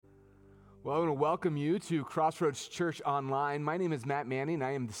Well, I want to welcome you to Crossroads Church Online. My name is Matt Manning.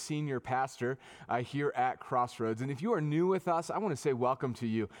 I am the senior pastor here at Crossroads. And if you are new with us, I want to say welcome to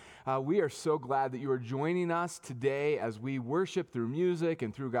you. We are so glad that you are joining us today as we worship through music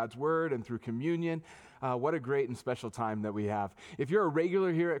and through God's Word and through communion. What a great and special time that we have. If you're a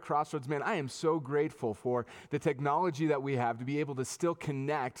regular here at Crossroads, man, I am so grateful for the technology that we have to be able to still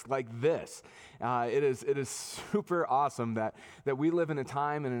connect like this. It is super awesome that we live in a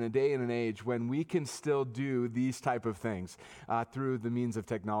time and in a day and an age when we can still do these type of things through the means of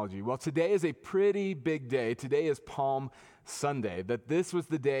technology. Well, today is a pretty big day. Today is Palm Sunday, that this was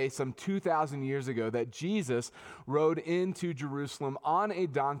the day some 2,000 years ago that Jesus rode into Jerusalem on a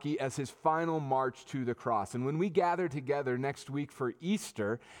donkey as his final march to the cross. And when we gather together next week for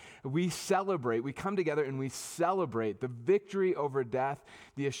Easter, we come together and we celebrate the victory over death,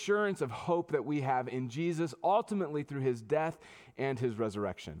 the assurance of hope that we have in Jesus, ultimately through his death and his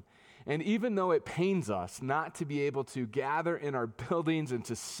resurrection. And even though it pains us not to be able to gather in our buildings and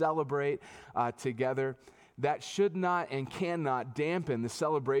to celebrate together, that should not and cannot dampen the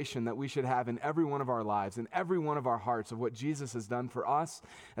celebration that we should have in every one of our lives, in every one of our hearts, of what Jesus has done for us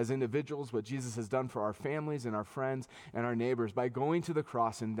as individuals, what Jesus has done for our families and our friends and our neighbors by going to the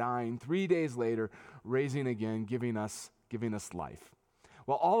cross and dying 3 days later, raising again, giving us life.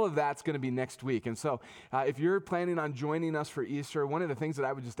 Well, all of that's going to be next week. And so if you're planning on joining us for Easter, one of the things that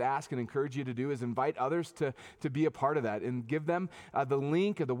I would just ask and encourage you to do is invite others to be a part of that and give them the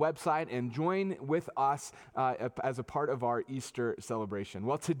link of the website and join with us as a part of our Easter celebration.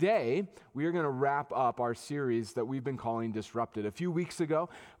 Well, today we are going to wrap up our series that we've been calling Disrupted. A few weeks ago,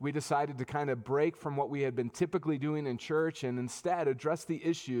 we decided to kind of break from what we had been typically doing in church and instead address the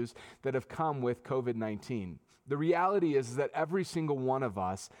issues that have come with COVID-19. The reality is that every single one of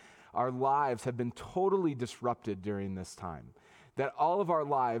us, our lives have been totally disrupted during this time. That all of our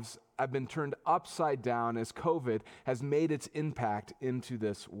lives have been turned upside down as COVID has made its impact into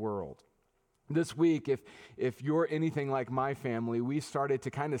this world. This week, if you're anything like my family, we started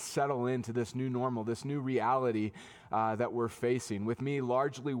to kind of settle into this new normal, this new reality that we're facing. With me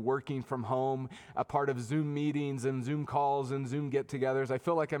largely working from home, a part of Zoom meetings and Zoom calls and Zoom get-togethers. I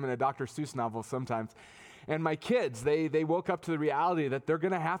feel like I'm in a Dr. Seuss novel sometimes. And my kids, they woke up to the reality that they're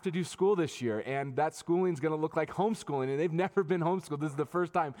going to have to do school this year, and that schooling is going to look like homeschooling, and they've never been homeschooled. This is the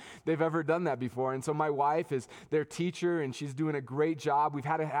first time they've ever done that before. And so my wife is their teacher, and she's doing a great job. We've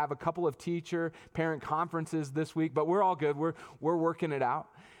had to have a couple of teacher-parent conferences this week, but we're all good. We're working it out.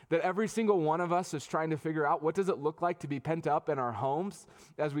 That every single one of us is trying to figure out what does it look like to be pent up in our homes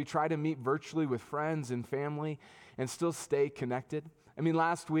as we try to meet virtually with friends and family and still stay connected. I mean,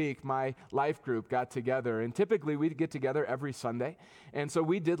 last week, my life group got together, and typically we'd get together every Sunday. And so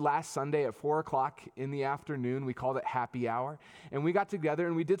we did last Sunday at 4 o'clock in the afternoon. We called it happy hour. And we got together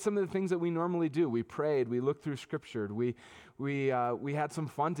and we did some of the things that we normally do. We prayed, we looked through scripture, we had some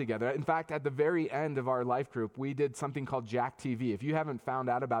fun together. In fact, at the very end of our life group, we did something called Jack TV. If you haven't found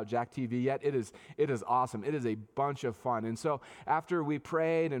out about Jack TV yet, it is awesome. It is a bunch of fun. And so after we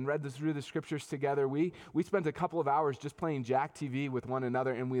prayed and read through the scriptures together, we spent a couple of hours just playing Jack TV with one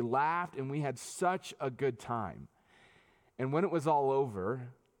another, and we laughed and we had such a good time. And when it was all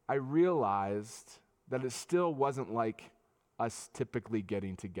over, I realized that it still wasn't like us typically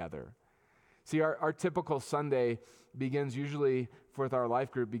getting together. See, our typical Sunday begins usually, with our life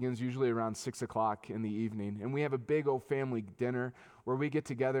group, begins usually around 6 o'clock in the evening. And we have a big old family dinner where we get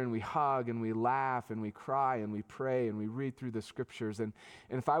together and we hug and we laugh and we cry and we pray and we read through the scriptures. And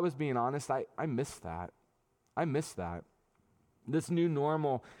if I was being honest, I miss that. I miss that. This new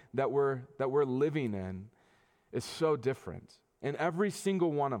normal that we're living in is so different. And every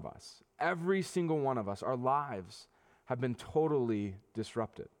single one of us, our lives have been totally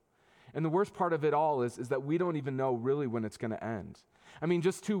disrupted. And the worst part of it all is that we don't even know really when it's going to end. I mean,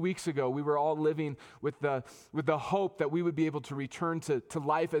 just 2 weeks ago, we were all living with the hope that we would be able to return to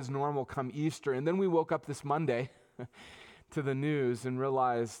life as normal come Easter. And then we woke up this Monday to the news and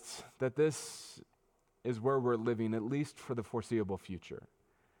realized that this is where we're living, at least for the foreseeable future.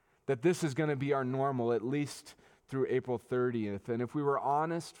 That this is going to be our normal, at least through April 30th. And if we were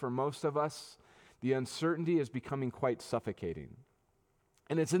honest, for most of us, the uncertainty is becoming quite suffocating.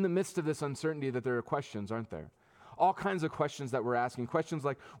 And it's in the midst of this uncertainty that there are questions, aren't there? All kinds of questions that we're asking. Questions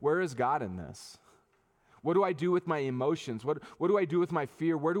like, where is God in this? What do I do with my emotions? What do I do with my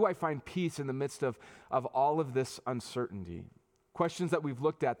fear? Where do I find peace in the midst of all of this uncertainty? Questions that we've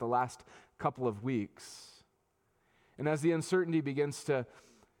looked at the last couple of weeks. And as the uncertainty begins to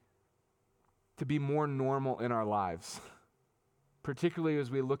be more normal in our lives, particularly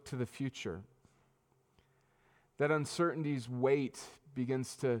as we look to the future, that uncertainty's weight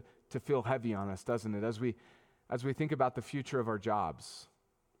begins to to feel heavy on us, doesn't it? As we think about the future of our jobs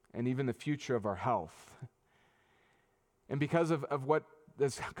and even the future of our health. And because of what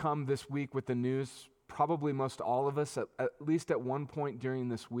has come this week with the news, probably most all of us, at least at one point during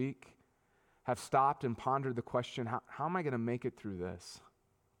this week, have stopped and pondered the question, how am I going to make it through this?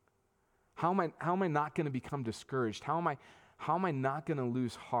 How am I not going to become discouraged? How am I not going to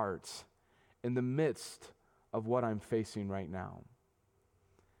lose heart in the midst of what I'm facing right now?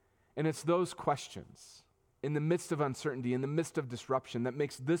 And it's those questions, in the midst of uncertainty, in the midst of disruption, that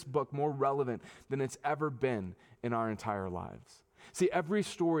makes this book more relevant than it's ever been in our entire lives. See, every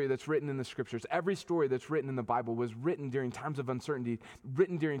story that's written in the scriptures, every story that's written in the Bible was written during times of uncertainty,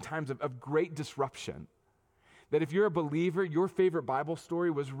 written during times of great disruption. That if you're a believer, your favorite Bible story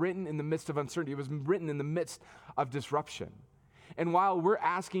was written in the midst of uncertainty. It was written in the midst of disruption. And while we're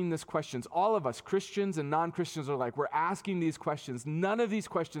asking these questions, all of us, Christians and non-Christians alike, we're asking these questions. None of these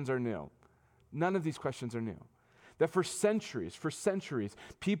questions are new. None of these questions are new. That for centuries,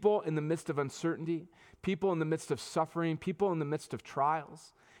 people in the midst of uncertainty, people in the midst of suffering, people in the midst of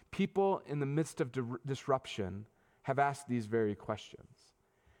trials, people in the midst of disruption have asked these very questions.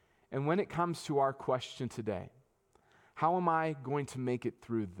 And when it comes to our question today, how am I going to make it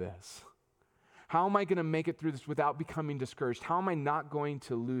through this? How am I going to make it through this without becoming discouraged? How am I not going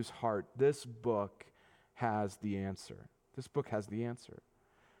to lose heart? This book has the answer. This book has the answer.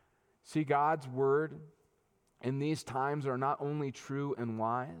 See, God's word in these times are not only true and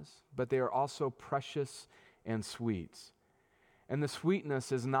wise, but they are also precious and sweet. And the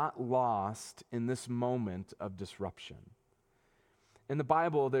sweetness is not lost in this moment of disruption. In the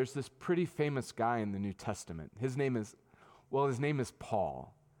Bible, there's this pretty famous guy in the New Testament. His name is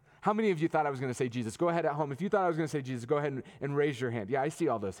Paul. How many of you thought I was going to say Jesus? Go ahead at home. If you thought I was going to say Jesus, go ahead and raise your hand. Yeah, I see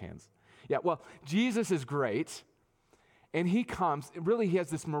all those hands. Yeah, well, Jesus is great. And he has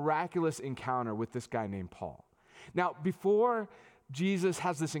this miraculous encounter with this guy named Paul. Now, before Jesus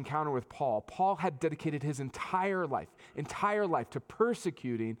has this encounter with Paul, Paul had dedicated his entire life to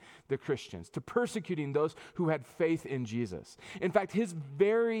persecuting the Christians, to persecuting those who had faith in Jesus. In fact, his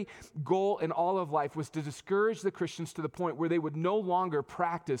very goal in all of life was to discourage the Christians to the point where they would no longer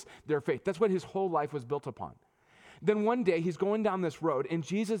practice their faith. That's what his whole life was built upon. Then one day, he's going down this road, and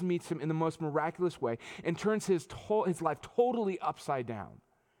Jesus meets him in the most miraculous way and turns his life totally upside down.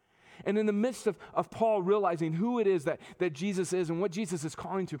 And in the midst of Paul realizing who it is that Jesus is and what Jesus is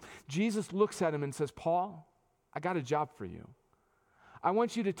calling to, Jesus looks at him and says, Paul, I got a job for you. I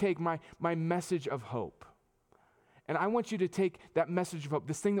want you to take my message of hope. And I want you to take that message of hope,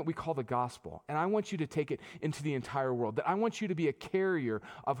 this thing that we call the gospel, and I want you to take it into the entire world. That I want you to be a carrier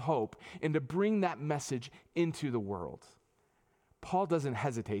of hope and to bring that message into the world. Paul doesn't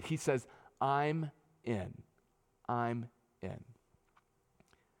hesitate. He says, I'm in. I'm in.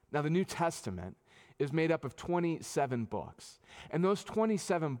 Now, the New Testament is made up of 27 books. And those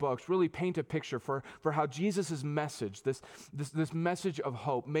 27 books really paint a picture for how Jesus' message, this message of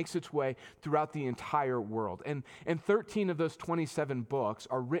hope, makes its way throughout the entire world. And 13 of those 27 books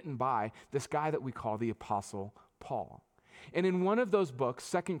are written by this guy that we call the Apostle Paul. And in one of those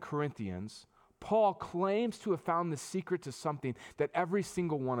books, 2 Corinthians, Paul claims to have found the secret to something that every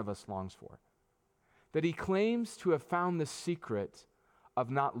single one of us longs for. That he claims to have found the secret of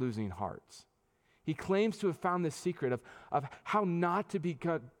not losing hearts. He claims to have found the secret of how not to be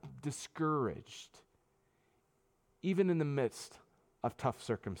discouraged, even in the midst of tough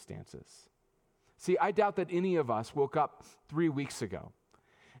circumstances. See, I doubt that any of us woke up 3 weeks ago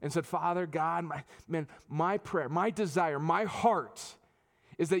and said, Father God, my prayer, my desire, my heart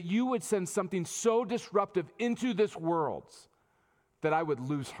is that you would send something so disruptive into this world that I would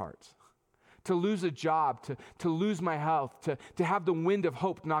lose heart. To lose a job, to lose my health, to have the wind of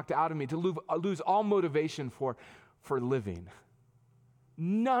hope knocked out of me, to lose all motivation for living.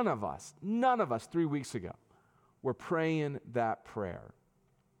 None of us 3 weeks ago were praying that prayer.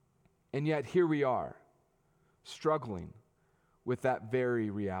 And yet here we are, struggling with that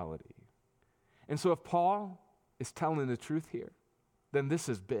very reality. And so if Paul is telling the truth here, then this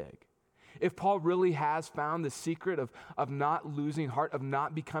is big. If Paul really has found the secret of not losing heart, of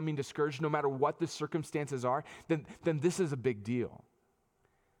not becoming discouraged no matter what the circumstances are, then this is a big deal.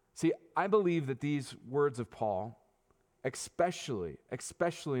 See, I believe that these words of Paul, especially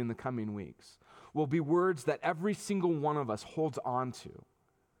in the coming weeks, will be words that every single one of us holds on to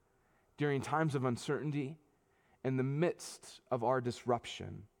during times of uncertainty in the midst of our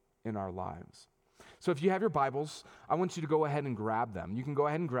disruption in our lives. So if you have your Bibles, I want you to go ahead and grab them. You can go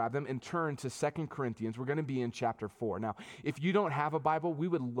ahead and grab them and turn to 2 Corinthians. We're going to be in chapter 4. Now, if you don't have a Bible, we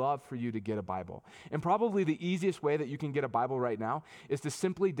would love for you to get a Bible. And probably the easiest way that you can get a Bible right now is to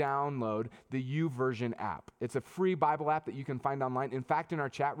simply download the YouVersion app. It's a free Bible app that you can find online. In fact, in our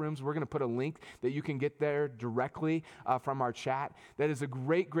chat rooms, we're going to put a link that you can get there directly from our chat. That is a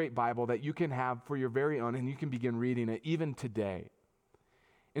great, great Bible that you can have for your very own, and you can begin reading it even today.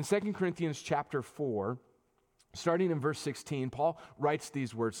 In 2 Corinthians chapter 4, starting in verse 16, Paul writes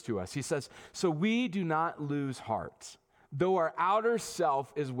these words to us. He says, "So we do not lose heart, though our outer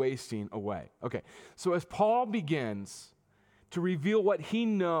self is wasting away." Okay, so as Paul begins to reveal what he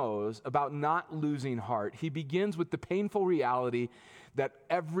knows about not losing heart, he begins with the painful reality that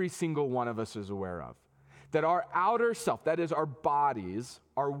every single one of us is aware of. That our outer self, that is our bodies,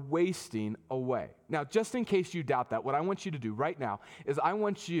 are wasting away. Now, just in case you doubt that, what I want you to do right now is I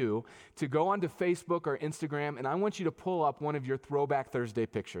want you to go onto Facebook or Instagram, and I want you to pull up one of your Throwback Thursday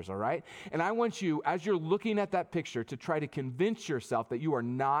pictures, all right? And I want you, as you're looking at that picture, to try to convince yourself that you are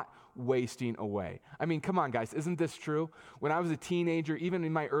not wasting away. I mean, come on, guys, isn't this true? When I was a teenager, even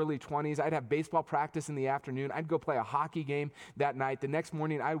in my early 20s, I'd have baseball practice in the afternoon. I'd go play a hockey game that night. The next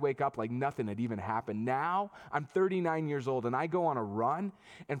morning, I'd wake up like nothing had even happened. Now, I'm 39 years old, and I go on a run,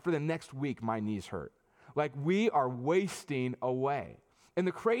 and for the next week, my knees hurt. Like, we are wasting away. And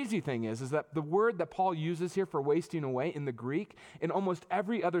the crazy thing is that the word that Paul uses here for wasting away in the Greek, in almost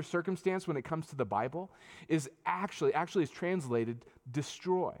every other circumstance when it comes to the Bible, is actually is translated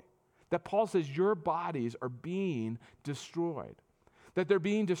destroy. That Paul says your bodies are being destroyed. That they're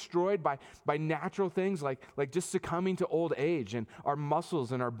being destroyed by natural things like just succumbing to old age and our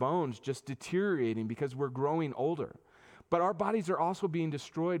muscles and our bones just deteriorating because we're growing older. But our bodies are also being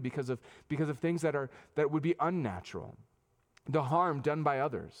destroyed because of things that would be unnatural. The harm done by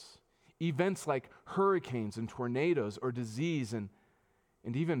others. Events like hurricanes and tornadoes or disease and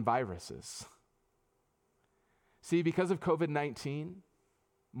even viruses. See, because of COVID-19,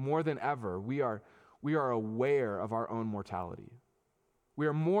 more than ever, we are aware of our own mortality. We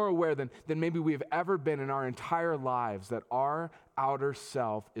are more aware than maybe we have ever been in our entire lives that our outer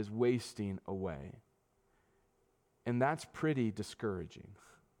self is wasting away. And that's pretty discouraging.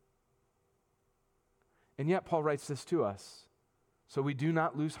 And yet Paul writes this to us. "So we do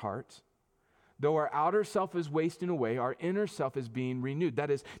not lose heart. Though our outer self is wasting away, our inner self is being renewed."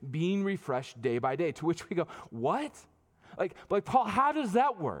 That is, being refreshed day by day. To which we go, what? Like Paul, how does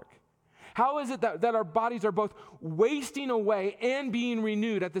that work? How is it that our bodies are both wasting away and being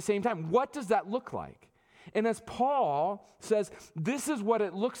renewed at the same time? What does that look like? And as Paul says, this is what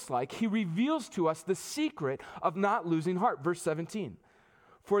it looks like, he reveals to us the secret of not losing heart. Verse 17,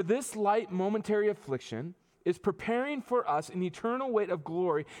 "For this light momentary affliction is preparing for us an eternal weight of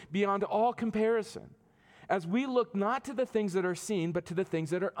glory beyond all comparison, as we look not to the things that are seen, but to the things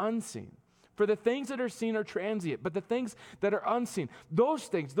that are unseen. For the things that are seen are transient, but the things that are unseen, those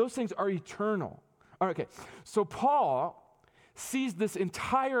things are eternal." All right, okay, so Paul sees this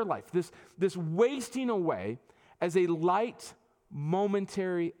entire life, this wasting away, as a light,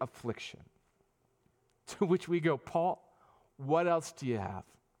 momentary affliction. To which we go, Paul, what else do you have?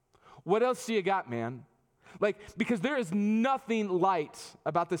 What else do you got, man? Because there is nothing light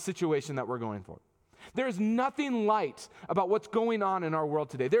about the situation that we're going through. There is nothing light about what's going on in our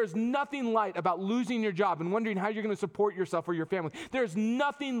world today. There is nothing light about losing your job and wondering how you're going to support yourself or your family. There is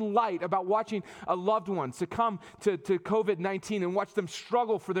nothing light about watching a loved one succumb to COVID-19 and watch them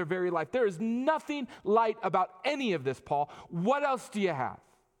struggle for their very life. There is nothing light about any of this, Paul. What else do you have?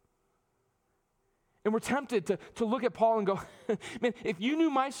 And we're tempted to look at Paul and go, man, if you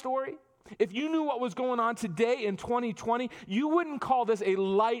knew my story, if you knew what was going on today in 2020, you wouldn't call this a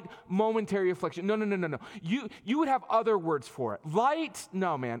light momentary affliction. No. You would have other words for it. Light?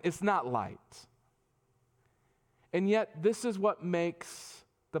 No, man, it's not light. And yet, this is what makes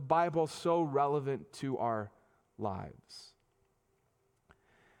the Bible so relevant to our lives.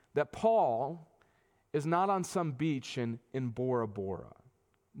 That Paul is not on some beach in Bora Bora.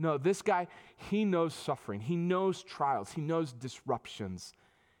 No, this guy, he knows suffering. He knows trials. He knows disruptions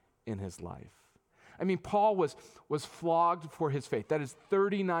in his life. I mean, Paul was flogged for his faith. That is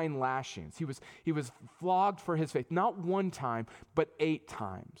 39 lashings. He was flogged for his faith, not one time, but 8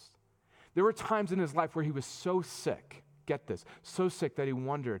 times. There were times in his life where he was so sick, get this, so sick that he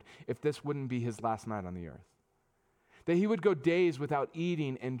wondered if this wouldn't be his last night on the earth. That he would go days without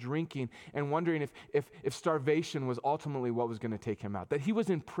eating and drinking and wondering if starvation was ultimately what was going to take him out. That he was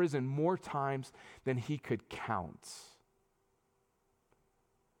in prison more times than he could count.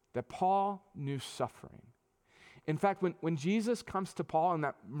 That Paul knew suffering. In fact, when Jesus comes to Paul in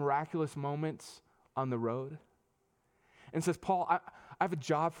that miraculous moment on the road and says, Paul, I have a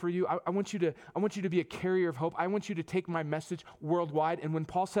job for you. I want you to be a carrier of hope. I want you to take my message worldwide. And when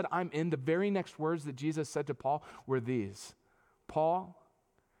Paul said, I'm in, the very next words that Jesus said to Paul were these: Paul,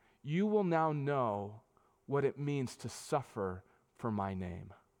 you will now know what it means to suffer for my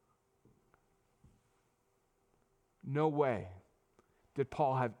name. No way did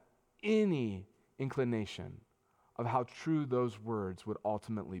Paul have any inclination of how true those words would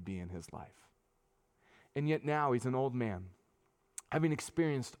ultimately be in his life. And yet now he's an old man, having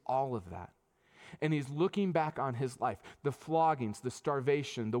experienced all of that. And he's looking back on his life, the floggings, the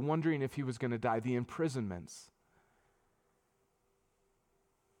starvation, the wondering if he was going to die, the imprisonments.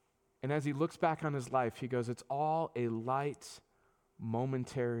 And as he looks back on his life, he goes, it's all a light,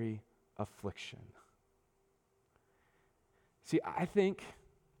 momentary affliction. See, I think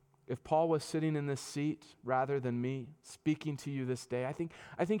if Paul was sitting in this seat rather than me speaking to you this day,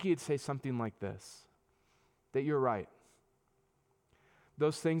 I think he'd say something like this, that you're right.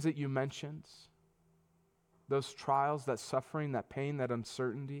 Those things that you mentioned, those trials, that suffering, that pain, that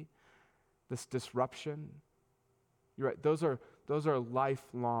uncertainty, this disruption, you're right, those are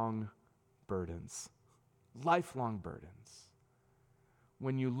lifelong burdens. Lifelong burdens.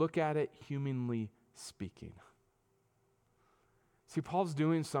 When you look at it humanly speaking. See, Paul's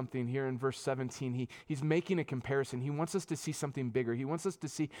doing something here in verse 17. He's making a comparison. He wants us to see something bigger. He wants us to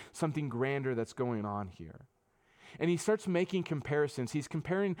see something grander that's going on here. And he starts making comparisons. He's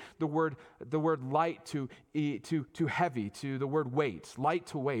comparing the word light to heavy, to the word weight, light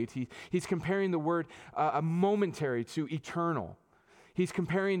to weight. He's comparing the word momentary to eternal. He's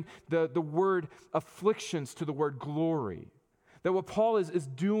comparing the word afflictions to the word glory. That what Paul is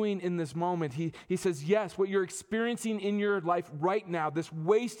doing in this moment, he says, yes, what you're experiencing in your life right now, this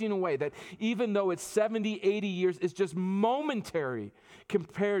wasting away, that even though it's 70, 80 years, is just momentary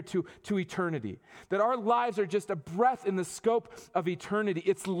compared to eternity. That our lives are just a breath in the scope of eternity.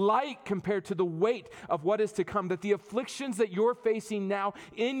 It's light compared to the weight of what is to come. That the afflictions that you're facing now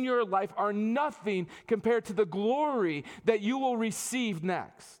in your life are nothing compared to the glory that you will receive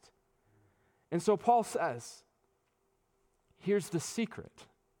next. And so Paul says, here's the secret.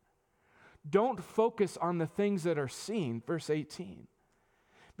 Don't focus on the things that are seen, verse 18.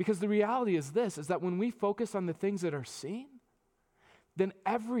 Because the reality is this, is that when we focus on the things that are seen, then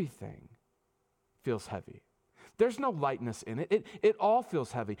everything feels heavy. There's no lightness in it. It all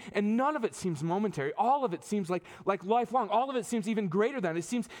feels heavy. And none of it seems momentary. All of it seems like lifelong. All of it seems even greater than. It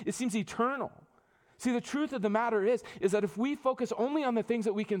seems eternal. See, the truth of the matter is that if we focus only on the things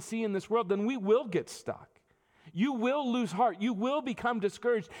that we can see in this world, then we will get stuck. You will lose heart. You will become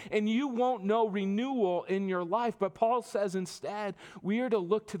discouraged, and you won't know renewal in your life. But Paul says instead, we are to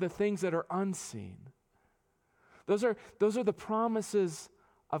look to the things that are unseen. Those are the promises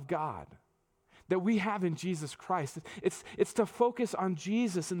of God that we have in Jesus Christ. It's to focus on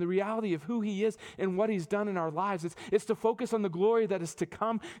Jesus and the reality of who he is and what he's done in our lives. It's to focus on the glory that is to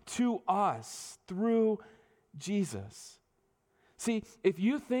come to us through Jesus. See, if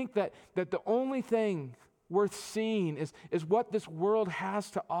you think that the only thing worth seeing is what this world has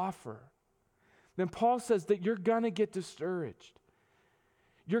to offer, then Paul says that you're going to get discouraged.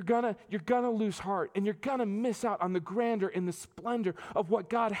 You're gonna lose heart, and you're gonna miss out on the grandeur and the splendor of what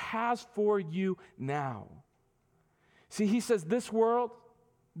God has for you now. See, he says this world,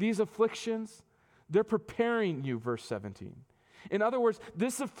 these afflictions, they're preparing you, verse 17. In other words,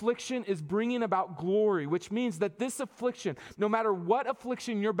 this affliction is bringing about glory, which means that this affliction, no matter what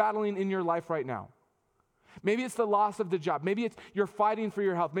affliction you're battling in your life right now, maybe it's the loss of the job, maybe it's you're fighting for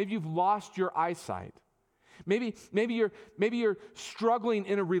your health, maybe you've lost your eyesight. Maybe you're struggling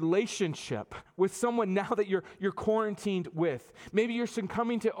in a relationship with someone now that you're quarantined with. Maybe you're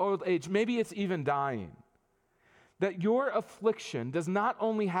succumbing to old age. Maybe it's even dying. That your affliction does not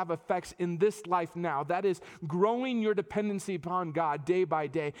only have effects in this life now, that is growing your dependency upon God day by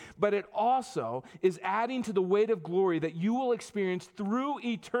day, but it also is adding to the weight of glory that you will experience through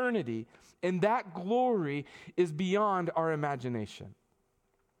eternity, and that glory is beyond our imagination.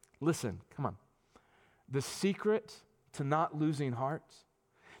 Listen, come on. The secret to not losing heart,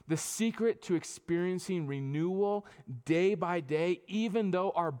 the secret to experiencing renewal day by day, even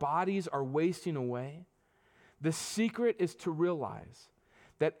though our bodies are wasting away, the secret is to realize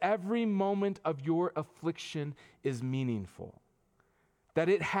that every moment of your affliction is meaningful, that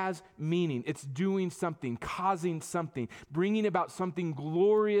it has meaning. It's doing something, causing something, bringing about something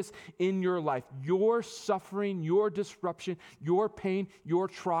glorious in your life. Your suffering, your disruption, your pain, your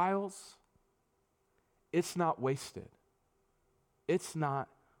trials, it's not wasted. It's not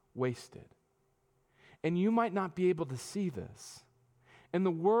wasted. And you might not be able to see this. And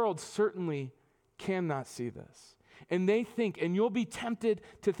the world certainly cannot see this. And they think, and you'll be tempted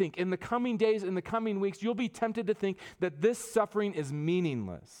to think, in the coming days, in the coming weeks, you'll be tempted to think that this suffering is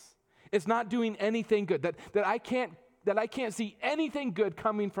meaningless. It's not doing anything good, that I can't see anything good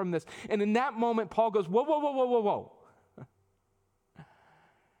coming from this. And in that moment, Paul goes, whoa, whoa, whoa, whoa, whoa, whoa.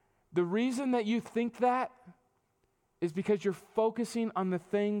 The reason that you think that is because you're focusing on the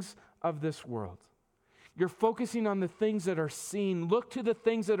things of this world. You're focusing on the things that are seen. Look to the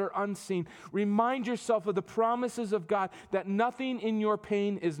things that are unseen. Remind yourself of the promises of God that nothing in your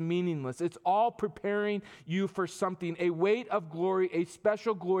pain is meaningless. It's all preparing you for something, a weight of glory, a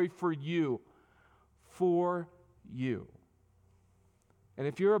special glory for you. For you. And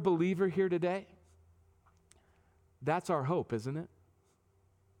if you're a believer here today, that's our hope, isn't it?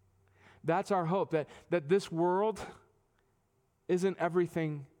 That's our hope, that this world isn't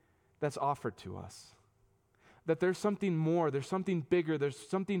everything that's offered to us. That there's something more, there's something bigger, there's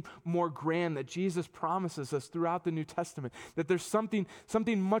something more grand that Jesus promises us throughout the New Testament. That there's something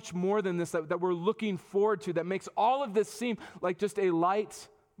much more than this that we're looking forward to that makes all of this seem like just a light,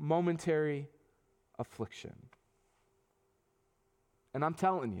 momentary affliction. And I'm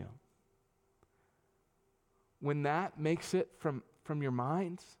telling you, when that makes it from your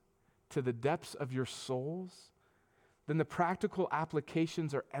minds to the depths of your souls, then the practical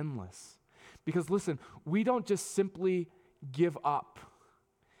applications are endless. Because listen, we don't just simply give up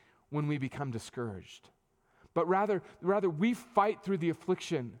when we become discouraged, but rather we fight through the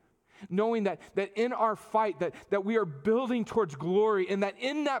affliction, knowing that in our fight that we are building towards glory, and that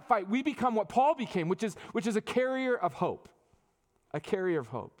in that fight we become what Paul became, which is a carrier of hope. A carrier of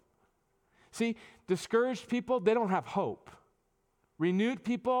hope. See, discouraged people, they don't have hope. Renewed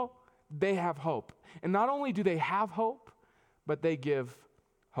people, they have hope. And not only do they have hope, but they give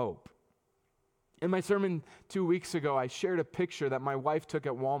hope. In my sermon 2 weeks ago, I shared a picture that my wife took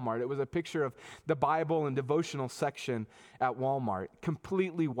at Walmart. It was a picture of the Bible and devotional section at Walmart,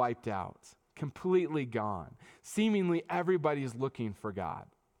 completely wiped out, completely gone. Seemingly everybody's looking for God.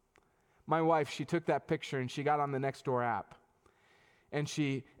 My wife, she took that picture and she got on the Nextdoor app. And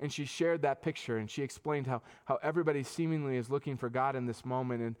she shared that picture, and she explained how everybody seemingly is looking for God in this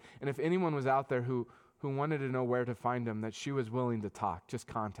moment. And if anyone was out there who wanted to know where to find him, that she was willing to talk, just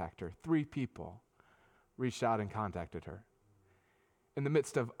contact her. 3 people reached out and contacted her. In the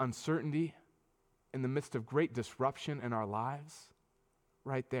midst of uncertainty, in the midst of great disruption in our lives,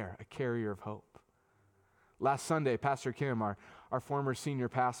 right there, a carrier of hope. Last Sunday, Pastor Kim, our former senior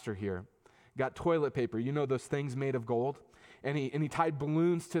pastor here, got toilet paper. You know those things made of gold? And he tied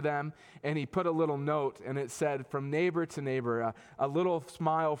balloons to them, and he put a little note, and it said, from neighbor to neighbor, a little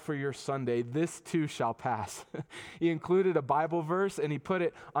smile for your Sunday, this too shall pass. He included a Bible verse, and he put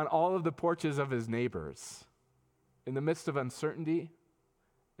it on all of the porches of his neighbors. In the midst of uncertainty,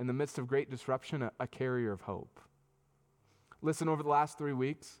 in the midst of great disruption, a carrier of hope. Listen, over the last 3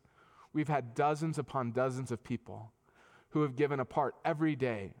 weeks, we've had dozens upon dozens of people who have given a part every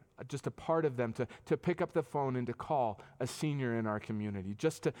day, just a part of them, to pick up the phone and to call a senior in our community,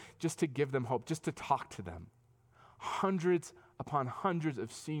 just to give them hope, just to talk to them. Hundreds upon hundreds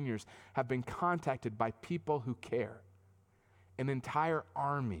of seniors have been contacted by people who care. An entire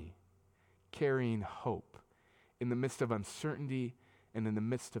army carrying hope in the midst of uncertainty and in the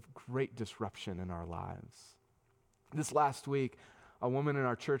midst of great disruption in our lives. This last week, a woman in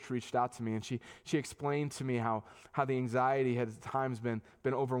our church reached out to me, and she explained to me how the anxiety had at times been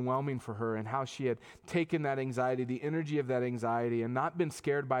overwhelming for her, and how she had taken that anxiety, the energy of that anxiety, and not been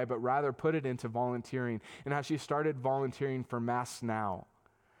scared by it, but rather put it into volunteering, and how she started volunteering for Masks Now,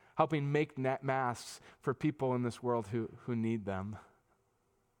 helping make masks for people in this world who need them.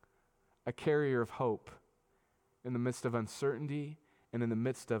 A carrier of hope in the midst of uncertainty and in the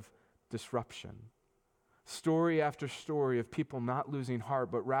midst of disruption. Story after story of people not losing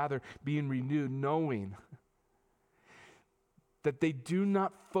heart, but rather being renewed, knowing that they do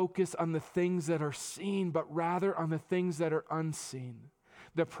not focus on the things that are seen, but rather on the things that are unseen.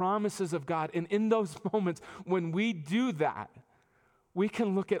 The promises of God. And in those moments, when we do that, we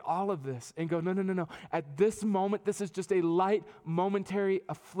can look at all of this and go, no. At this moment, this is just a light, momentary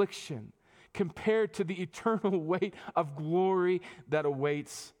affliction compared to the eternal weight of glory that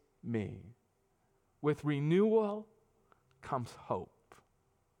awaits me. With renewal comes hope.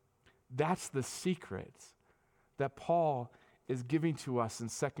 That's the secret that Paul is giving to us in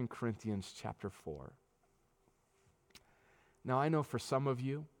 2 Corinthians chapter 4. Now, I know for some of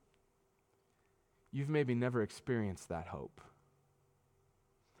you, you've maybe never experienced that hope.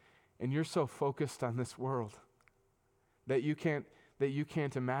 And you're so focused on this world that you can't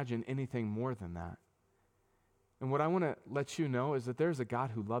imagine anything more than that. And what I want to let you know is that there's a God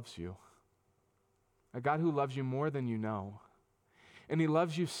who loves you. a God who loves you more than you know. And he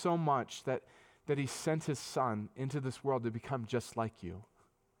loves you so much that he sent his son into this world to become just like you.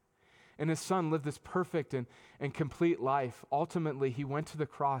 And his son lived this perfect and complete life. Ultimately, he went to the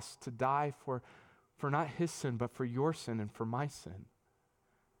cross to die for not his sin, but for your sin and for my sin.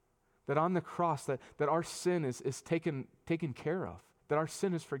 That on the cross, that our sin is taken care of, that our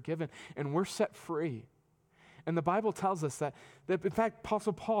sin is forgiven, and we're set free. And the Bible tells us that in fact,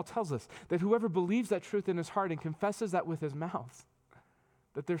 Apostle Paul tells us that whoever believes that truth in his heart and confesses that with his mouth,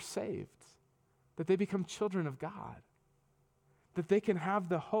 that they're saved, that they become children of God, that they can have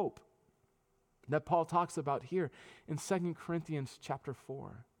the hope that Paul talks about here in 2 Corinthians chapter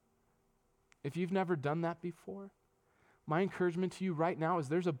 4. If you've never done that before, my encouragement to you right now is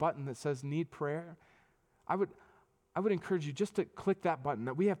there's a button that says need prayer. I would encourage you just to click that button,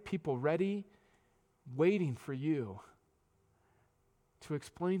 that we have people ready, waiting for you to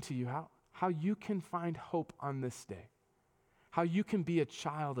explain to you how you can find hope on this day, how you can be a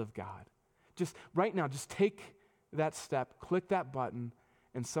child of God. Just right now, just take that step, click that button,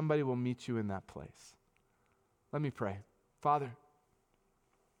 and somebody will meet you in that place. Let me pray. Father,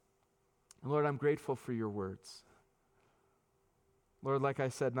 Lord, I'm grateful for your words. Lord, like I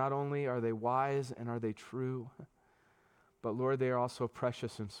said, not only are they wise and are they true, but Lord, they are also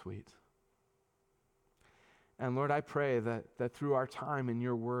precious and sweet. And Lord, I pray that through our time in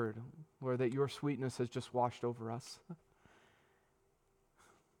your word, Lord, that your sweetness has just washed over us.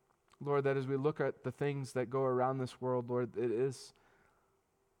 Lord, that as we look at the things that go around this world, Lord,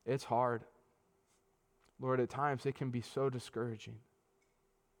 it's hard. Lord, at times it can be so discouraging.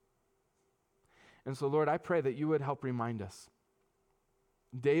 And so, Lord, I pray that you would help remind us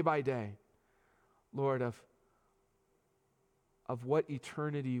day by day, Lord, of what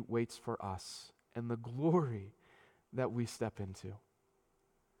eternity waits for us and the glory that we step into.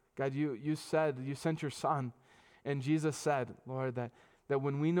 God, you sent your son, and Jesus said, Lord, that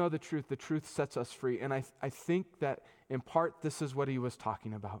when we know the truth sets us free. And I think that in part this is what he was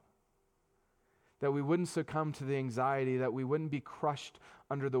talking about. That we wouldn't succumb to the anxiety, that we wouldn't be crushed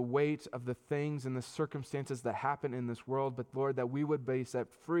under the weight of the things and the circumstances that happen in this world, but Lord, that we would be set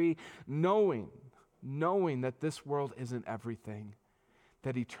free, knowing that this world isn't everything,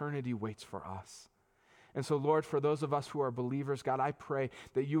 that eternity waits for us. And so, Lord, for those of us who are believers, God, I pray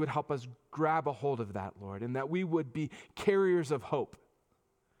that you would help us grab a hold of that, Lord, and that we would be carriers of hope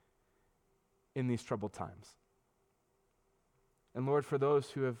in these troubled times. And Lord, for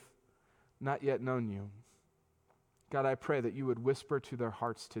those who have not yet known you, God, I pray that you would whisper to their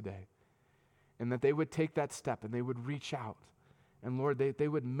hearts today, and that they would take that step and they would reach out. And Lord, they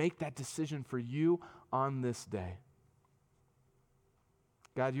would make that decision for you on this day.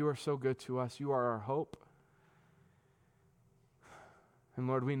 God, you are so good to us. You are our hope. And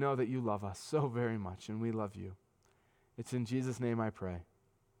Lord, we know that you love us so very much, and we love you. It's in Jesus' name I pray.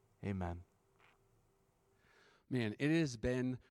 Amen. Man, it has been